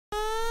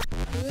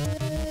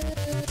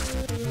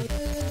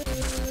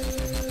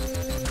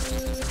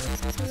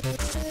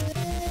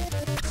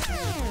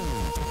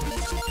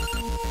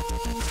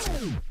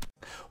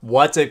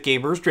What's up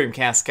gamers,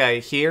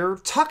 DreamcastGuy here,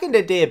 talking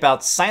today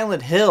about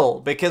Silent Hill,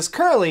 because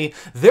currently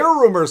there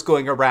are rumors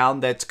going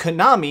around that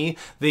Konami,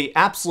 the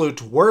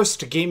absolute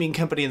worst gaming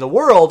company in the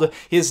world,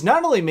 is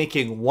not only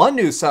making one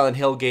new Silent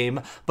Hill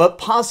game, but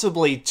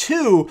possibly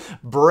two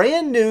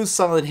brand new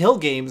Silent Hill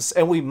games,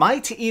 and we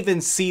might even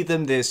see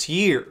them this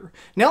year.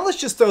 Now let's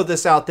just throw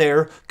this out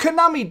there,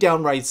 Konami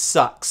downright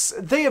sucks.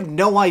 They have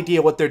no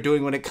idea what they're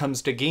doing when it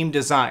comes to game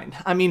design.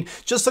 I mean,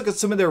 just look at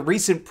some of their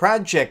recent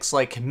projects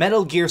like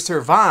Metal Gear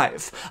Survive,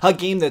 a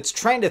game that's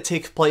trying to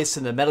take place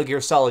in the Metal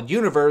Gear Solid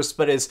universe,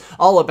 but is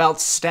all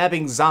about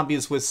stabbing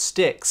zombies with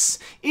sticks.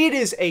 It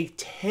is a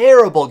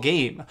terrible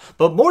game,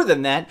 but more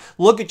than that,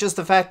 look at just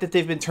the fact that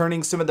they've been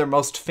turning some of their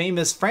most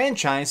famous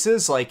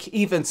franchises, like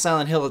even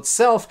Silent Hill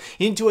itself,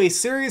 into a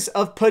series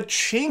of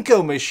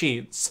pachinko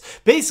machines,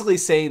 basically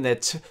saying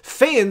that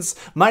fans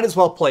might as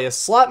well play a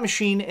slot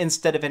machine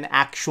instead of an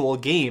actual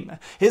game.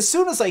 As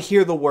soon as I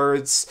hear the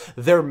words,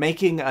 they're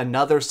making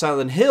another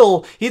Silent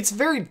Hill, it's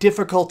very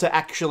difficult to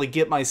actually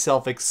get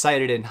myself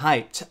excited and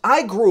hyped.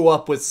 I grew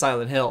up with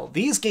Silent Hill.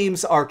 These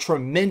games are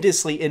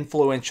tremendously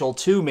influential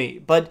to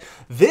me, but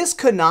this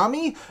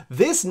Konami,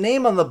 this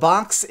name on the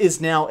box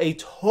is now a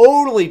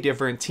totally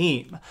different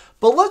team.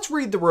 But let's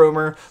read the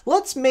rumor.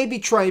 Let's maybe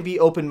try and be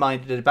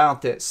open-minded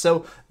about this.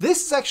 So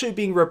this is actually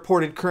being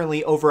reported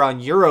currently over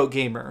on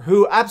Eurogamer,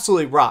 who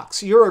absolutely rocks.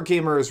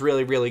 Eurogamer is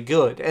really, really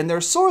good. And their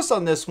source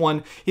on this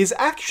one is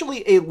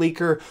actually a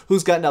leaker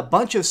who's gotten a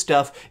bunch of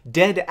stuff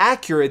dead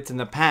accurate in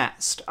the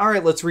past.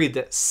 Alright, let's read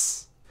this.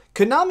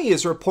 Konami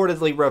is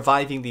reportedly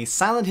reviving the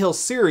Silent Hill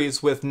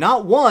series with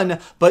not one,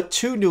 but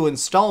two new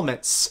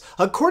installments.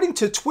 According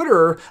to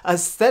Twitterer,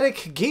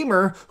 Aesthetic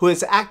Gamer, who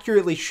has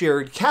accurately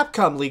shared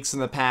Capcom leaks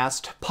in the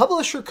past,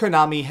 publisher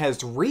Konami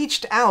has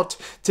reached out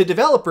to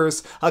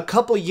developers a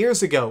couple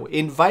years ago,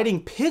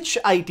 inviting pitch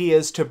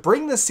ideas to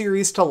bring the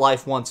series to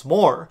life once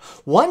more.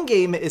 One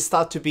game is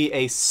thought to be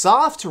a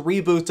soft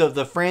reboot of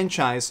the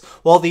franchise,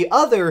 while the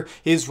other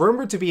is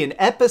rumored to be an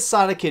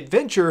episodic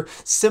adventure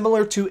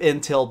similar to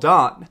Until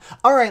Dawn.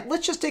 Alright,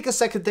 let's just take a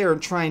second there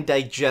and try and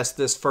digest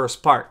this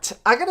first part.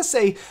 I gotta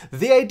say,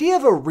 the idea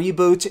of a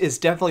reboot is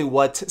definitely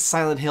what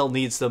Silent Hill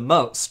needs the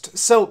most.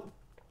 So,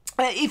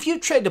 if you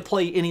tried to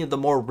play any of the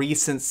more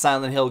recent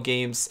Silent Hill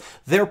games,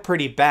 they're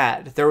pretty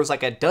bad. There was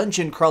like a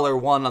Dungeon Crawler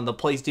one on the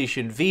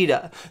PlayStation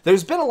Vita.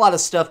 There's been a lot of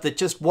stuff that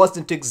just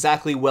wasn't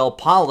exactly well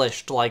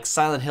polished, like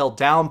Silent Hill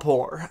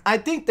Downpour. I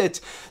think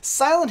that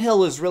Silent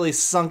Hill is really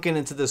sunken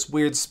into this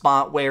weird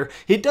spot where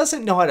it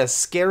doesn't know how to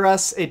scare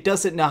us, it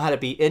doesn't know how to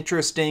be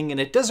interesting, and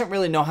it doesn't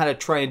really know how to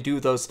try and do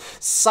those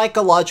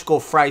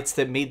psychological frights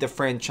that made the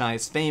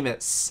franchise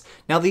famous.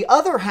 Now the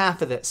other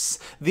half of this,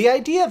 the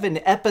idea of an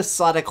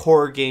episodic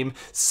horror game,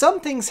 some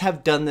things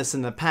have done this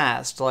in the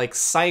past, like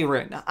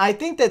Siren. I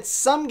think that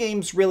some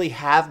games really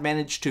have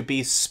managed to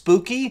be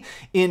spooky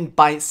in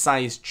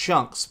bite-sized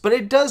chunks, but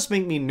it does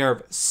make me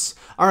nervous.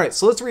 Alright,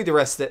 so let's read the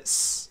rest of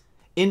this.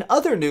 In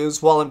other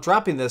news, while I'm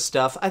dropping this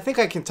stuff, I think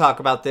I can talk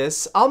about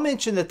this. I'll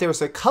mention that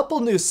there's a couple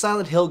new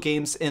Silent Hill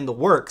games in the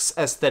works,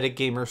 Aesthetic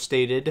Gamer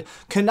stated.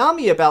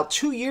 Konami about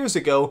 2 years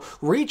ago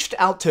reached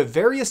out to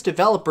various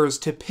developers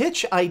to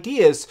pitch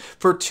ideas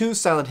for two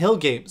Silent Hill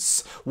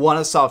games. One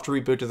a soft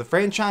reboot of the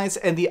franchise,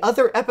 and the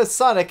other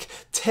episodic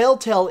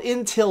TellTale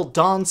Until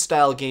Dawn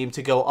style game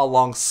to go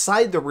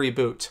alongside the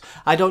reboot.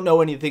 I don't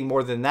know anything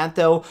more than that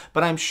though,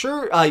 but I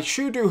sure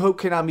do hope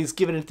Konami's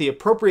given it the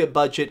appropriate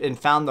budget and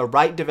found the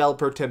right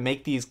developer to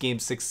make these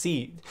games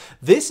succeed.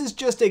 This is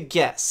just a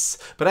guess,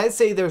 but I'd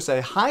say there's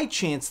a high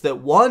chance that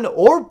one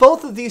or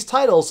both of these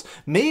titles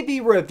may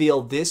be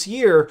revealed this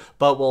year,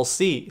 but we'll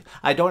see.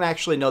 I don't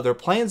actually know their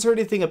plans or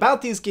anything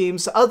about these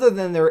games other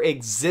than their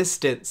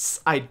existence.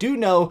 I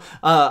don't know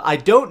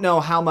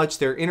how much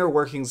their inner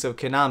workings of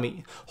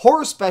Konami.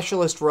 Horror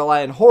specialist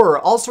Rely on Horror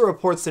also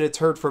reports that it's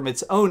heard from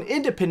its own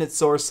independent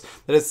source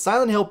that a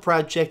Silent Hill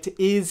project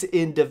is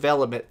in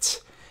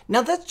development.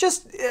 Now that's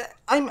just,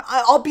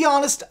 I'll be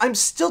honest, I'm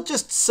still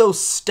just so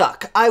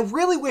stuck. I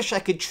really wish I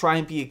could try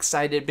and be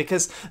excited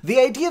because the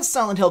idea of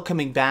Silent Hill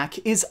coming back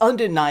is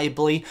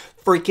undeniably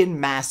freaking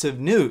massive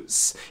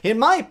news. In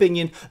my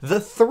opinion, the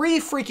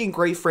three freaking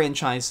great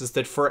franchises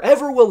that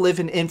forever will live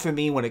in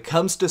infamy when it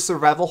comes to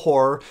survival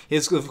horror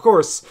is, of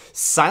course,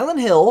 Silent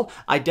Hill.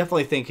 I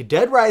definitely think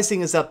Dead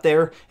Rising is up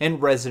there,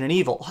 and Resident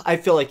Evil. I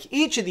feel like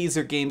each of these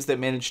are games that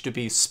manage to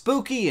be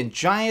spooky and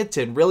giant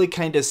and really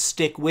kind of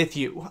stick with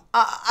you.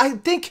 I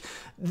think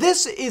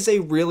This is a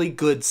really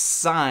good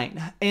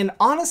sign, and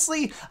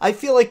honestly, I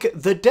feel like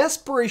the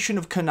desperation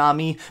of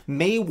Konami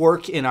may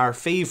work in our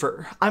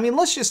favor. I mean,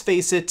 let's just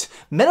face it,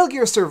 Metal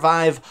Gear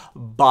Survive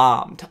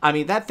bombed. I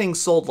mean, that thing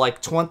sold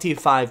like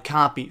 25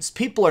 copies.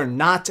 People are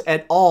not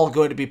at all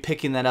going to be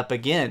picking that up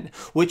again,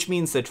 which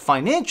means that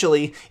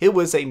financially, it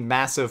was a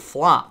massive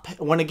flop.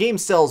 When a game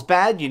sells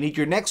bad, you need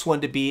your next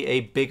one to be a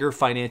bigger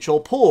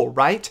financial pool,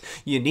 right?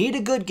 You need a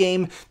good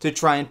game to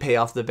try and pay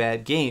off the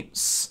bad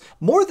games.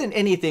 More than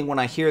anything, when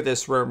I hear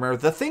this rumor,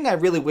 the thing I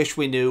really wish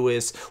we knew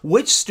is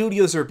which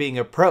studios are being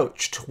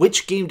approached,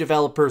 which game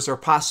developers are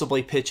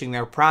possibly pitching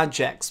their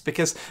projects,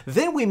 because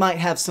then we might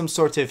have some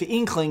sort of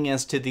inkling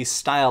as to the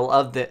style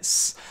of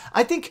this.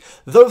 I think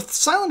the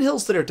Silent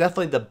Hills that are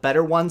definitely the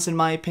better ones, in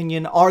my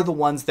opinion, are the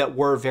ones that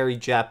were very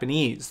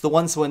Japanese, the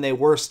ones when they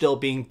were still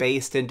being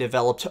based and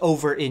developed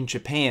over in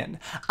Japan.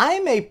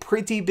 I'm a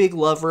pretty big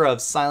lover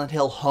of Silent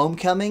Hill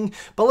Homecoming,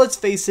 but let's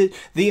face it,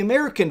 the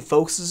American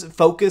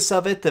focus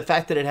of it, the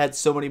fact that it had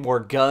so many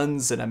more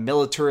guns and a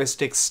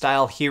militaristic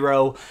style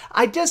hero,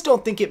 I just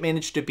don't think it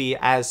managed to be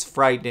as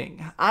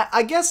frightening.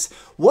 I guess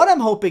what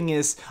I'm hoping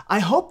is, I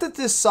hope that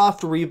this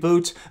soft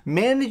reboot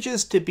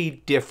manages to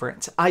be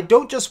different. I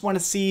don't just want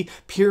to see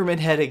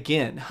Pyramid Head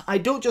again. I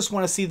don't just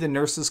want to see the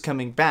nurses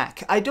coming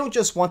back. I don't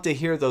just want to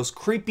hear those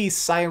creepy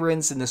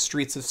sirens in the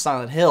streets of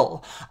Silent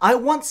Hill. I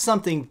want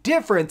something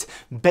different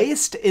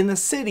based in the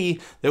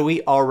city that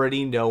we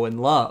already know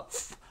and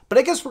love. But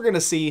I guess we're going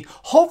to see.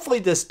 Hopefully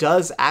this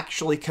does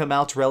actually come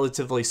out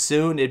relatively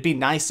soon. It'd be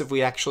nice if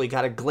we actually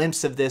got a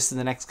glimpse of this in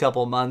the next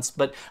couple of months,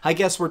 but I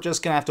guess we're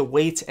just going to have to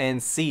wait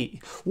and see.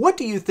 What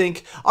do you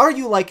think? Are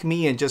you like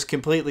me and just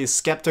completely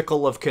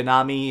skeptical of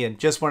Konami and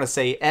just want to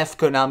say F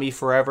Konami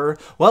forever?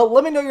 Well,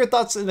 let me know your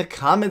thoughts in the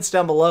comments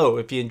down below.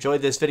 If you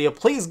enjoyed this video,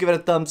 please give it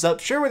a thumbs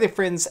up, share with your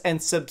friends,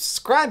 and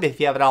subscribe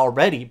if you haven't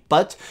already.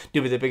 But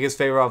do me the biggest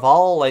favor of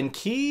all and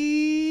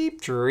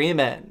keep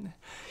dreaming.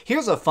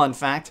 Here's a fun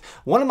fact.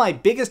 One of my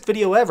biggest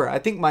video ever, I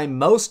think my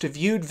most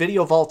viewed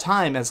video of all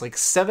time, has like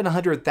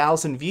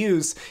 700,000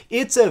 views.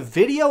 It's a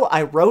video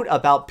I wrote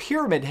about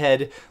Pyramid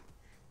Head,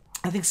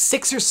 I think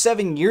 6 or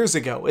 7 years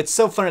ago. It's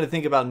so funny to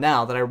think about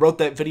now that I wrote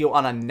that video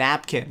on a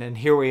napkin, and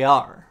here we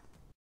are.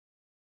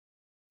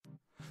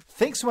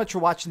 Thanks so much for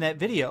watching that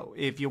video.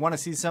 If you want to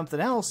see something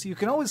else, you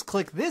can always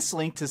click this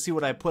link to see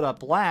what I put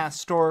up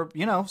last, or,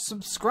 you know,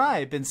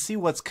 subscribe and see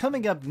what's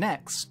coming up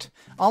next.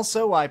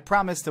 Also, I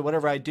promise that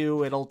whatever I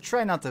do, it'll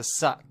try not to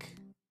suck.